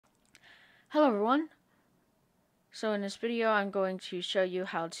Hello everyone! So in this video I'm going to show you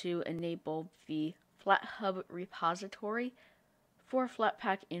how to enable the Flathub repository for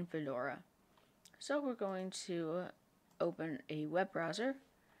Flatpak in Fedora. So we're going to open a web browser.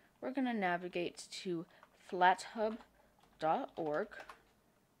 We're going to navigate to flathub.org.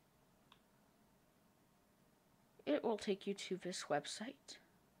 It will take you to this website.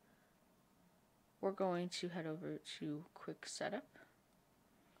 We're going to head over to Quick Setup.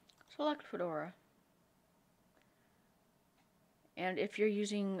 Select Fedora. And if you're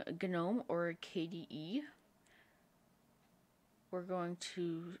using GNOME or KDE, we're going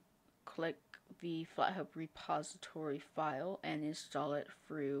to click the Flathub repository file and install it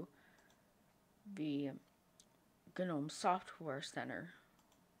through the GNOME Software Center.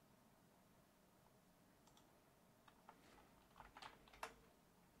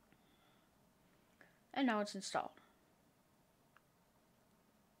 And now it's installed.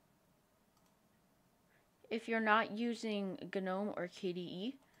 If you're not using GNOME or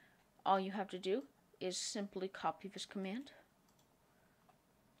KDE, all you have to do is simply copy this command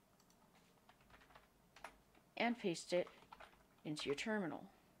and paste it into your terminal.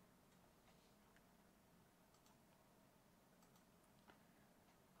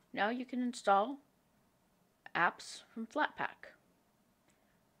 Now you can install apps from Flatpak.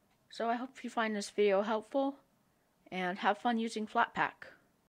 So I hope you find this video helpful and have fun using Flatpak.